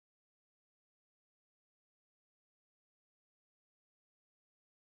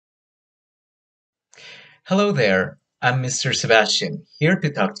Hello there, I'm Mr. Sebastian, here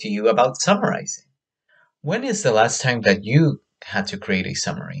to talk to you about summarizing. When is the last time that you had to create a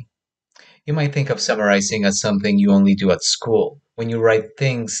summary? You might think of summarizing as something you only do at school, when you write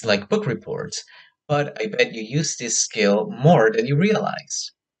things like book reports, but I bet you use this skill more than you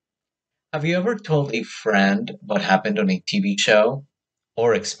realize. Have you ever told a friend what happened on a TV show?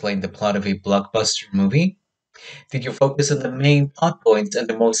 Or explained the plot of a blockbuster movie? Did you focus on the main plot points and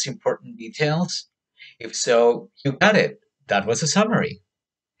the most important details? If so, you got it. That was a summary.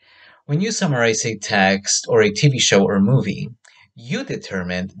 When you summarize a text or a TV show or movie, you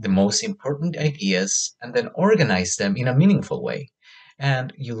determine the most important ideas and then organize them in a meaningful way,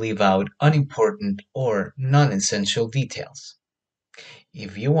 and you leave out unimportant or non essential details.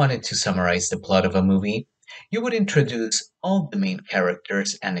 If you wanted to summarize the plot of a movie, you would introduce all the main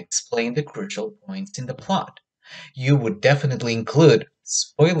characters and explain the crucial points in the plot. You would definitely include,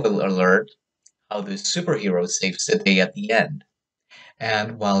 spoiler alert, how the superhero saves the day at the end.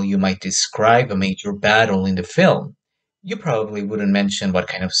 And while you might describe a major battle in the film, you probably wouldn't mention what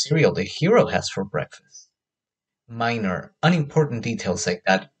kind of cereal the hero has for breakfast. Minor, unimportant details like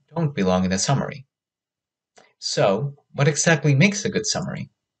that don't belong in a summary. So, what exactly makes a good summary?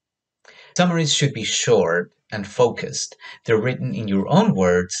 Summaries should be short and focused. They're written in your own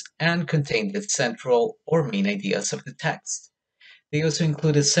words and contain the central or main ideas of the text. They also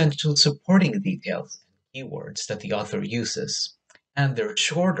include essential supporting details and keywords that the author uses, and they're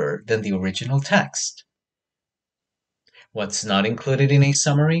shorter than the original text. What's not included in a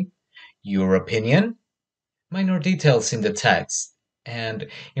summary? Your opinion, minor details in the text,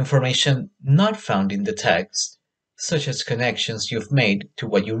 and information not found in the text, such as connections you've made to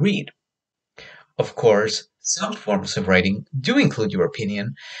what you read. Of course, some forms of writing do include your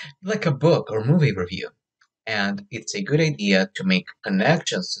opinion, like a book or movie review, and it's a good idea to make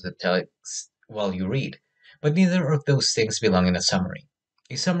connections to the text while you read, but neither of those things belong in a summary.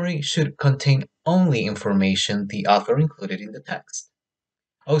 A summary should contain only information the author included in the text.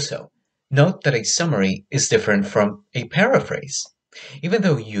 Also, note that a summary is different from a paraphrase. Even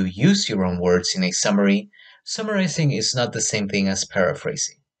though you use your own words in a summary, summarizing is not the same thing as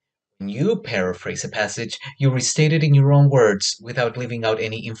paraphrasing. When you paraphrase a passage, you restate it in your own words without leaving out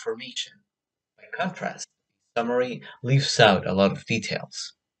any information. By contrast, summary leaves out a lot of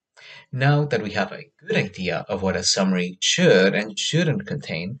details. Now that we have a good idea of what a summary should and shouldn't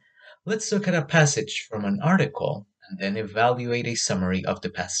contain, let's look at a passage from an article and then evaluate a summary of the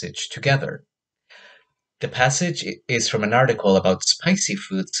passage together. The passage is from an article about spicy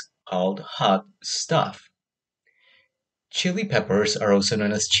foods called Hot Stuff. Chili peppers are also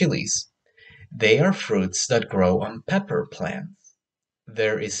known as chilies. They are fruits that grow on pepper plants.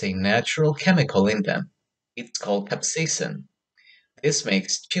 There is a natural chemical in them. It's called capsaicin. This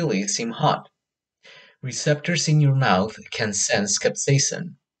makes chili seem hot. Receptors in your mouth can sense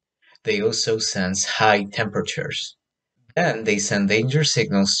capsaicin. They also sense high temperatures. Then they send danger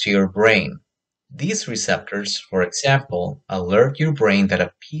signals to your brain. These receptors, for example, alert your brain that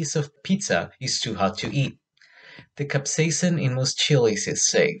a piece of pizza is too hot to eat. The capsaicin in most chilies is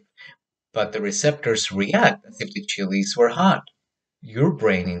safe, but the receptors react as if the chilies were hot. Your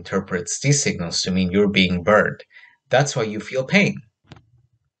brain interprets these signals to mean you're being burned. That's why you feel pain.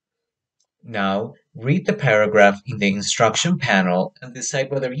 Now, read the paragraph in the instruction panel and decide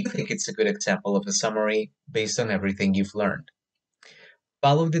whether you think it's a good example of a summary based on everything you've learned.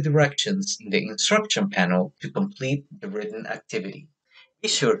 Follow the directions in the instruction panel to complete the written activity. Be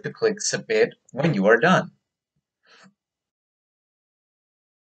sure to click Submit when you are done.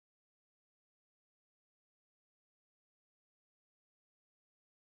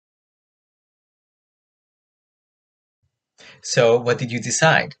 So, what did you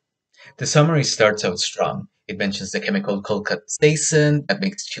decide? The summary starts out strong. It mentions the chemical called capsaicin that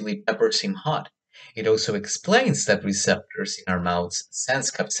makes chili peppers seem hot. It also explains that receptors in our mouths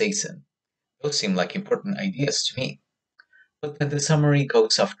sense capsaicin. Those seem like important ideas to me. But then the summary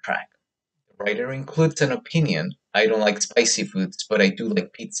goes off track. The writer includes an opinion. I don't like spicy foods, but I do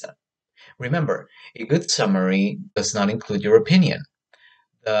like pizza. Remember, a good summary does not include your opinion.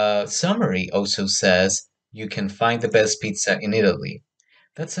 The summary also says you can find the best pizza in Italy.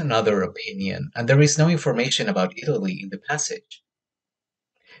 That's another opinion, and there is no information about Italy in the passage.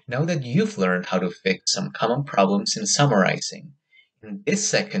 Now that you've learned how to fix some common problems in summarizing, in this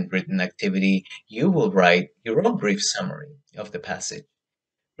second written activity, you will write your own brief summary of the passage.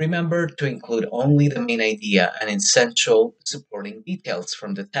 Remember to include only the main idea and essential supporting details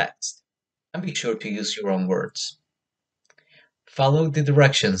from the text, and be sure to use your own words. Follow the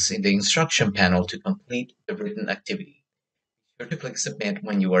directions in the instruction panel to complete the written activity. Be sure to click Submit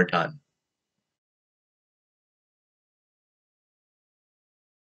when you are done.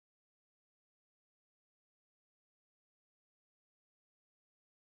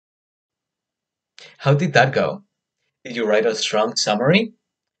 How did that go? Did you write a strong summary?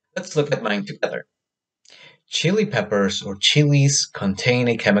 Let's look at mine together. Chili peppers or chilies contain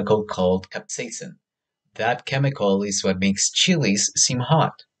a chemical called capsaicin. That chemical is what makes chilies seem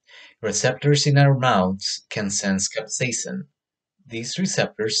hot. Receptors in our mouths can sense capsaicin. These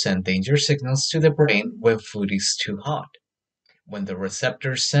receptors send danger signals to the brain when food is too hot. When the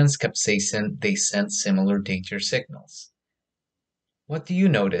receptors sense capsaicin, they send similar danger signals. What do you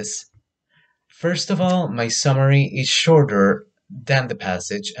notice? First of all, my summary is shorter than the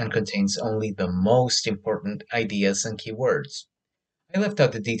passage and contains only the most important ideas and keywords. I left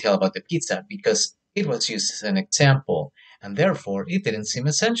out the detail about the pizza because it was used as an example, and therefore it didn't seem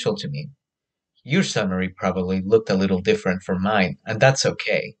essential to me. Your summary probably looked a little different from mine, and that's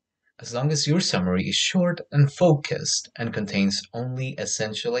okay, as long as your summary is short and focused and contains only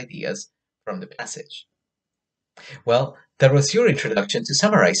essential ideas from the passage. Well, that was your introduction to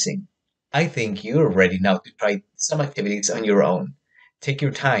summarizing. I think you're ready now to try some activities on your own. Take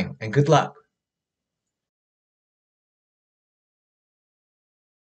your time and good luck.